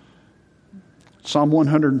 Psalm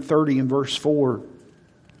 130 and verse 4,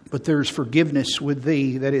 "But there is forgiveness with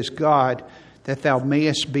thee, that is God, that thou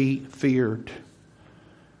mayest be feared."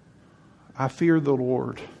 I fear the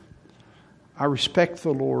Lord. I respect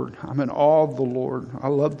the Lord. I'm in awe of the Lord. I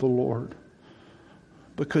love the Lord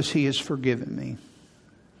because He has forgiven me.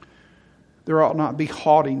 There ought not be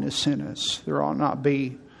haughtiness in us. There ought not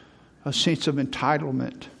be a sense of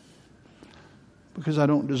entitlement because I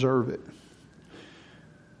don't deserve it.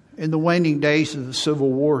 In the waning days of the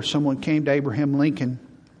Civil War, someone came to Abraham Lincoln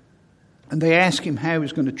and they asked him how he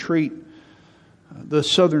was going to treat the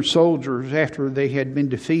Southern soldiers after they had been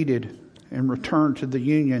defeated and returned to the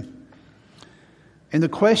Union. And the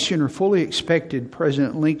questioner fully expected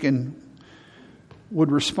President Lincoln would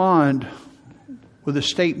respond with a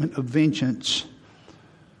statement of vengeance.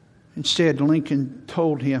 Instead, Lincoln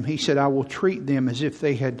told him, he said, "I will treat them as if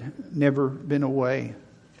they had never been away."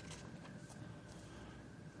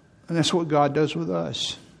 And that's what God does with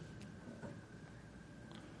us.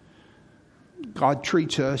 God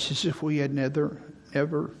treats us as if we had never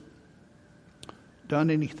done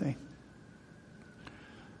anything.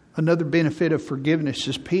 Another benefit of forgiveness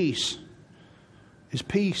is peace.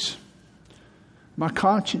 My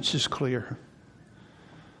conscience is clear.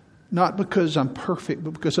 Not because I'm perfect,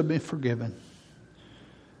 but because I've been forgiven.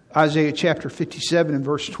 Isaiah chapter 57 and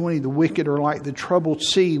verse 20, "The wicked are like the troubled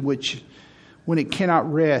sea, which when it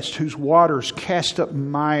cannot rest, whose waters cast up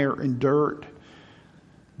mire and dirt.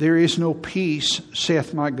 There is no peace,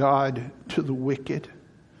 saith my God, to the wicked."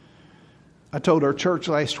 I told our church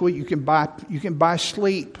last week, you can buy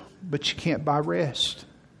sleep, but you can't buy rest.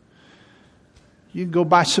 You can go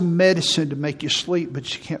buy some medicine to make you sleep,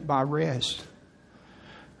 but you can't buy rest.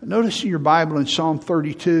 Notice in your Bible in Psalm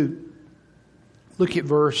 32, look at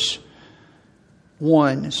verse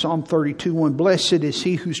 1. Psalm 32:1. "Blessed is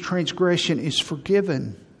he whose transgression is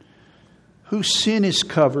forgiven, whose sin is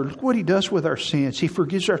covered." Look what He does with our sins. He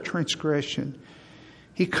forgives our transgression.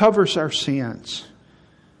 He covers our sins.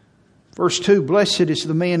 Verse 2, "Blessed is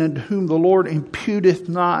the man unto whom the Lord imputeth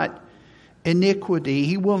not iniquity."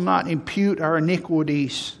 He will not impute our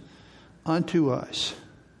iniquities unto us.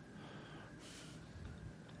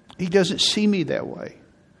 He doesn't see me that way.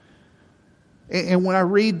 And when I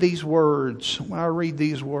read these words,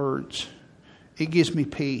 it gives me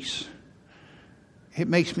peace. It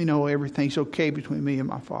makes me know everything's okay between me and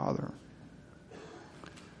my Father.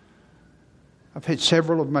 I've had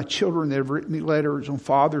several of my children that have written me letters on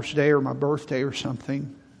Father's Day or my birthday or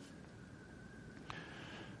something.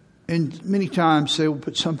 And many times they will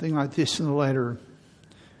put something like this in the letter.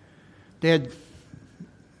 "Dad,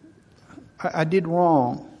 I did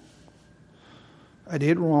wrong.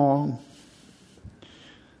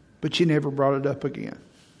 But you never brought it up again.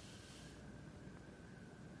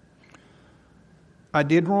 I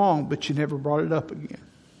did wrong, but you never brought it up again."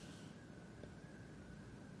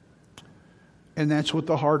 And that's what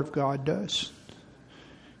the heart of God does.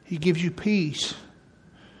 He gives you peace.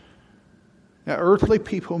 Now, earthly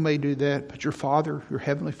people may do that, but your Father, your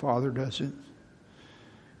Heavenly Father, doesn't.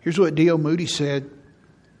 Here's what D.L. Moody said,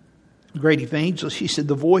 the great evangelist. He said,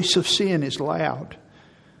 the voice of sin is loud,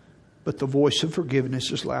 but the voice of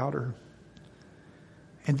forgiveness is louder.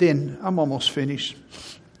 And then, I'm almost finished.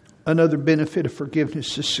 Another benefit of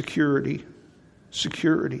forgiveness is security.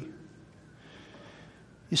 Security.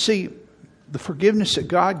 You see, the forgiveness that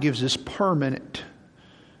God gives is permanent.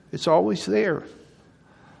 It's always there.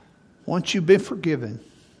 Once you've been forgiven,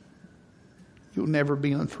 you'll never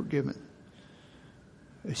be unforgiven.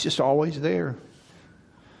 It's just always there.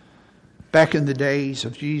 Back in the days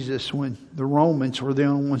of Jesus, when the Romans were the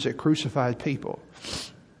only ones that crucified people,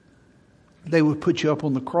 they would put you up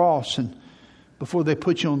on the cross, and before they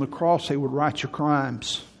put you on the cross, they would write your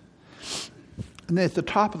crimes. And then at the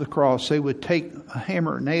top of the cross, they would take a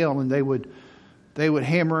hammer and nail, and they would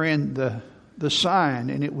hammer in the sign,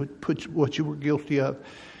 and it would put what you were guilty of.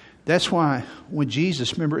 That's why when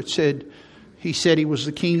Jesus, remember it said, he said he was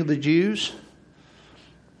the king of the Jews.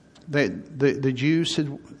 The Jews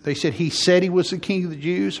said, they said he said he was the king of the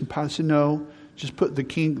Jews. And Pilate said, no, just put the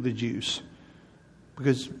king of the Jews.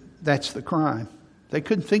 Because that's the crime. They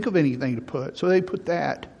couldn't think of anything to put, so they put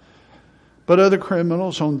that. But other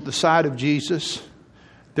criminals on the side of Jesus,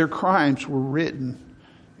 their crimes were written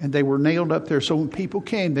and they were nailed up there. So when people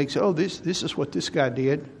came, they'd say, oh, this is what this guy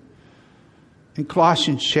did. In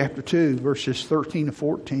Colossians chapter 2, verses 13 and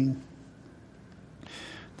 14,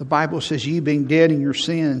 the Bible says, ye being dead in your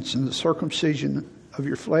sins and the circumcision of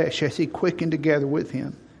your flesh, hath he quickened together with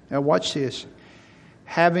him. Now watch this.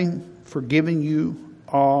 Having forgiven you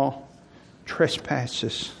all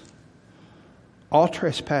trespasses. All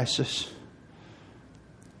trespasses.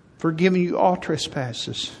 Forgiving you all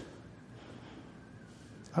trespasses.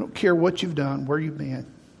 I don't care what you've done, where you've been.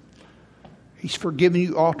 He's forgiven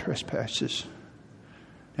you all trespasses.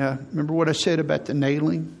 Now, remember what I said about the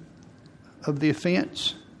nailing of the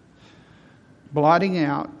offense? Blotting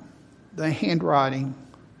out the handwriting.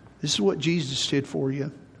 This is what Jesus did for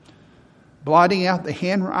you. Blotting out the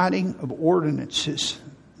handwriting of ordinances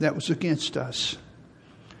that was against us,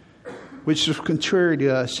 which was contrary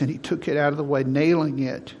to us, and he took it out of the way, nailing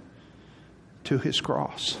it to his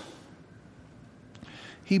cross.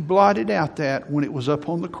 He blotted out that when it was up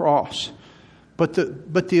on the cross. But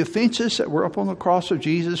the offenses that were up on the cross of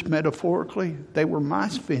Jesus, metaphorically, they were my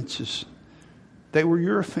offenses. They were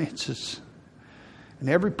your offenses. And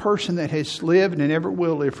every person that has lived and ever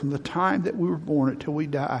will live from the time that we were born until we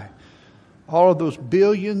die, all of those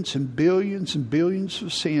billions and billions and billions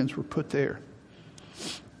of sins were put there.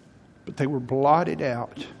 But they were blotted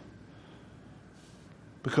out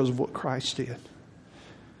because of what Christ did.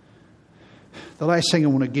 The last thing I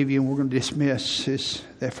want to give you, and we're going to dismiss, is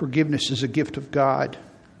that forgiveness is a gift of God.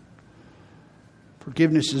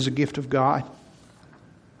 Forgiveness is a gift of God.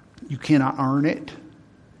 You cannot earn it.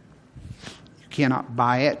 You cannot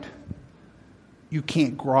buy it. You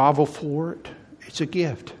can't grovel for it. It's a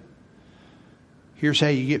gift. Here's how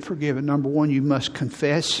you get forgiven. Number one, you must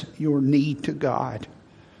confess your need to God.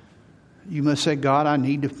 You must say, God, I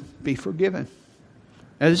need to be forgiven.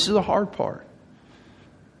 Now, this is the hard part.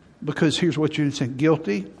 Because here's what you're saying.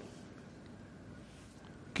 Guilty.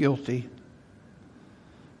 Guilty.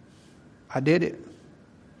 I did it.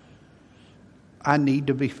 I need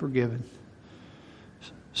to be forgiven.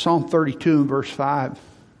 Psalm 32 and verse 5.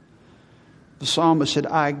 The psalmist said,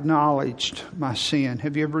 I acknowledged my sin.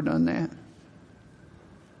 Have you ever done that?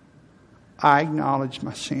 I acknowledged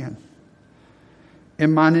my sin.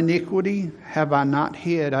 And mine iniquity have I not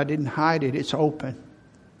hid. I didn't hide it. It's open.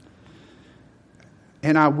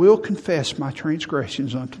 And I will confess my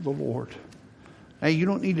transgressions unto the Lord. Now, you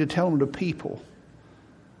don't need to tell them to people.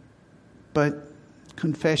 But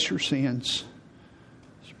confess your sins.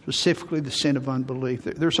 Specifically the sin of unbelief.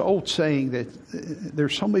 There's an old saying that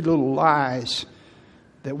there's so many little lies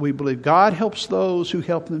that we believe. God helps those who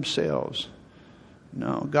help themselves.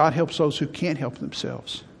 No, God helps those who can't help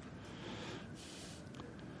themselves.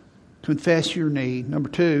 Confess your need. Number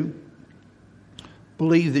two,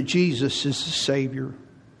 believe that Jesus is the Savior.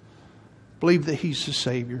 Believe that He's the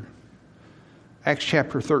Savior. Acts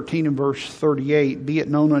chapter 13 and verse 38. Be it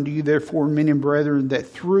known unto you, therefore, men and brethren, that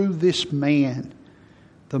through this man,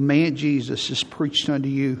 the man Jesus, is preached unto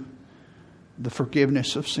you the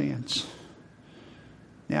forgiveness of sins.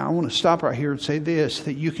 Now, I want to stop right here and say this,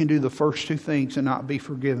 that you can do the first two things and not be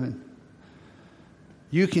forgiven.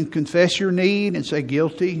 You can confess your need and say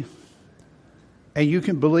guilty. And you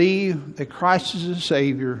can believe that Christ is the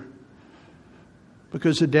Savior,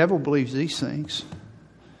 because the devil believes these things.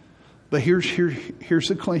 But here's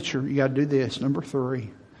the clincher. You got to do this. Number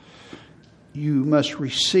 3. You must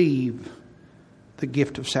receive the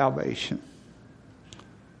gift of salvation.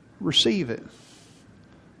 Receive it.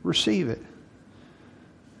 Receive it.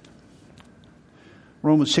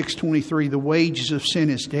 Romans 6:23, the wages of sin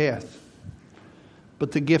is death.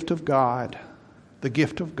 But the gift of God,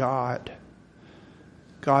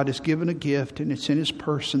 God has given a gift, and it's in His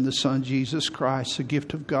person, the Son, Jesus Christ. The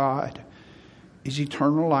gift of God is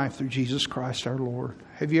eternal life through Jesus Christ our Lord.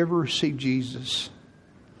 Have you ever received Jesus?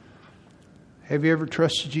 Have you ever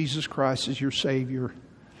trusted Jesus Christ as your Savior?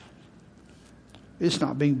 It's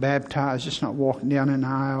not being baptized. It's not walking down an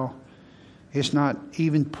aisle. It's not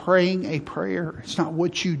even praying a prayer. It's not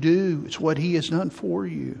what you do. It's what He has done for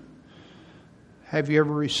you. Have you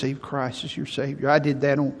ever received Christ as your Savior? I did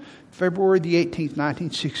that on February the 18th,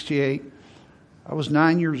 1968. I was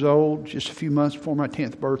 9 years old, just a few months before my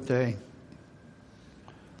 10th birthday.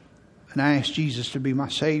 And I asked Jesus to be my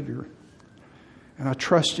Savior. And I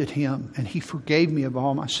trusted Him, and He forgave me of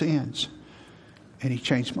all my sins. And He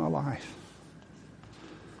changed my life.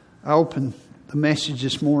 I opened the message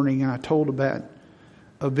this morning, and I told about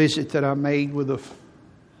a visit that I made with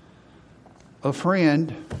a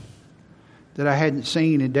friend that I hadn't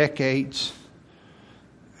seen in decades,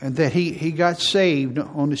 and that he got saved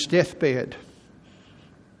on his deathbed.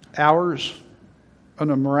 Hours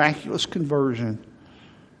on a miraculous conversion.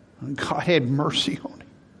 And God had mercy on him.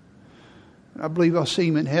 And I believe I'll see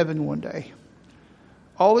him in heaven one day.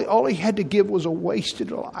 All he had to give was a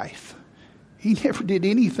wasted life. He never did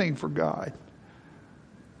anything for God.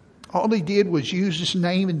 All he did was use His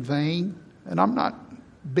name in vain. And I'm not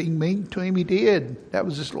being mean to him. He did. That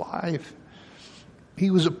was his life. He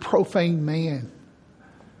was a profane man.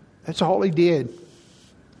 That's all he did.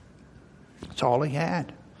 That's all he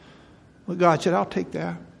had. Well, God said, I'll take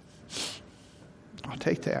that. I'll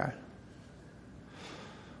take that.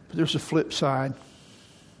 But there's a flip side.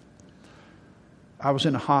 I was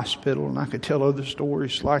in a hospital, and I could tell other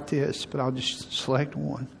stories like this, but I'll just select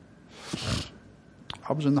one.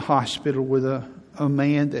 I was in the hospital with a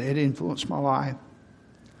man that had influenced my life.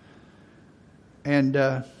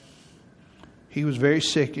 And he was very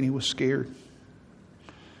sick, and he was scared.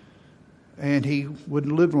 And he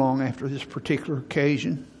wouldn't live long after this particular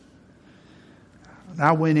occasion. And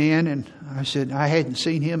I went in, and I said, I hadn't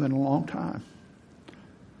seen him in a long time.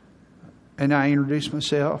 And I introduced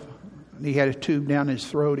myself. And he had a tube down his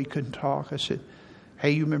throat. He couldn't talk. I said,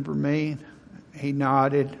 hey, you remember me? He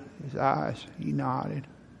nodded. His eyes, he nodded.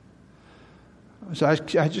 So I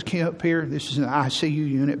just came up here. This is an ICU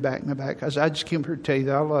unit back in the back. I said, I just came here to tell you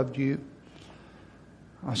that I loved you.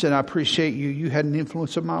 I said, I appreciate you. You had an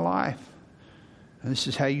influence on my life. And this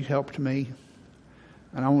is how you helped me.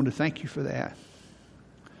 And I want to thank you for that.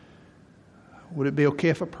 Would it be okay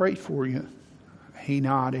if I prayed for you? He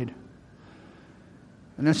nodded.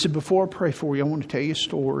 And I said, before I pray for you, I want to tell you a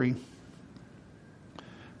story.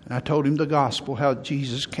 And I told him the gospel, how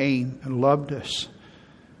Jesus came and loved us,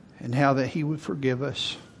 and how that He would forgive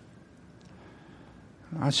us.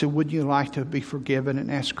 And I said, would you like to be forgiven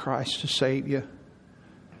and ask Christ to save you?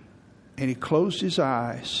 And he closed his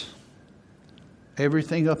eyes.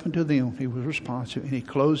 Everything up until then, he was responsive. And he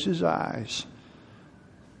closed his eyes.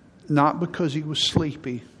 Not because he was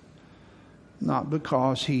sleepy. Not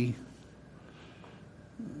because he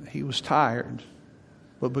was tired.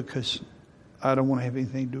 But because I don't want to have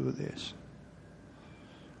anything to do with this.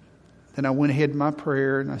 Then I went ahead in my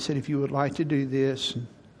prayer and I said, if you would like to do this. And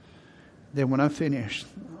then when I finished,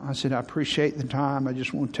 I said, I appreciate the time. I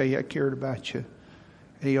just want to tell you I cared about you.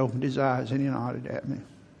 And he opened his eyes and he nodded at me.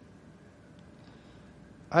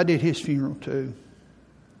 I did his funeral too.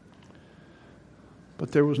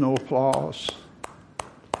 But there was no applause.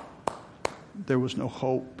 There was no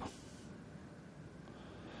hope.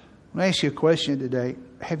 I want to ask you a question today.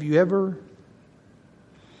 Have you ever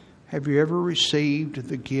received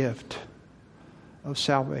the gift of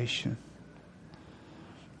salvation?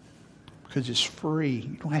 Because it's free.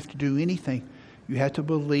 You don't have to do anything. You have to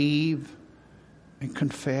believe and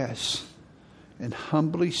confess and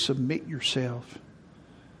humbly submit yourself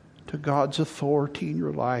to God's authority in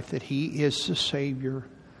your life, that He is the Savior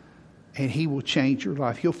and He will change your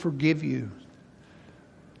life. He'll forgive you.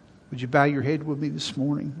 Would you bow your head with me this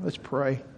morning? Let's pray.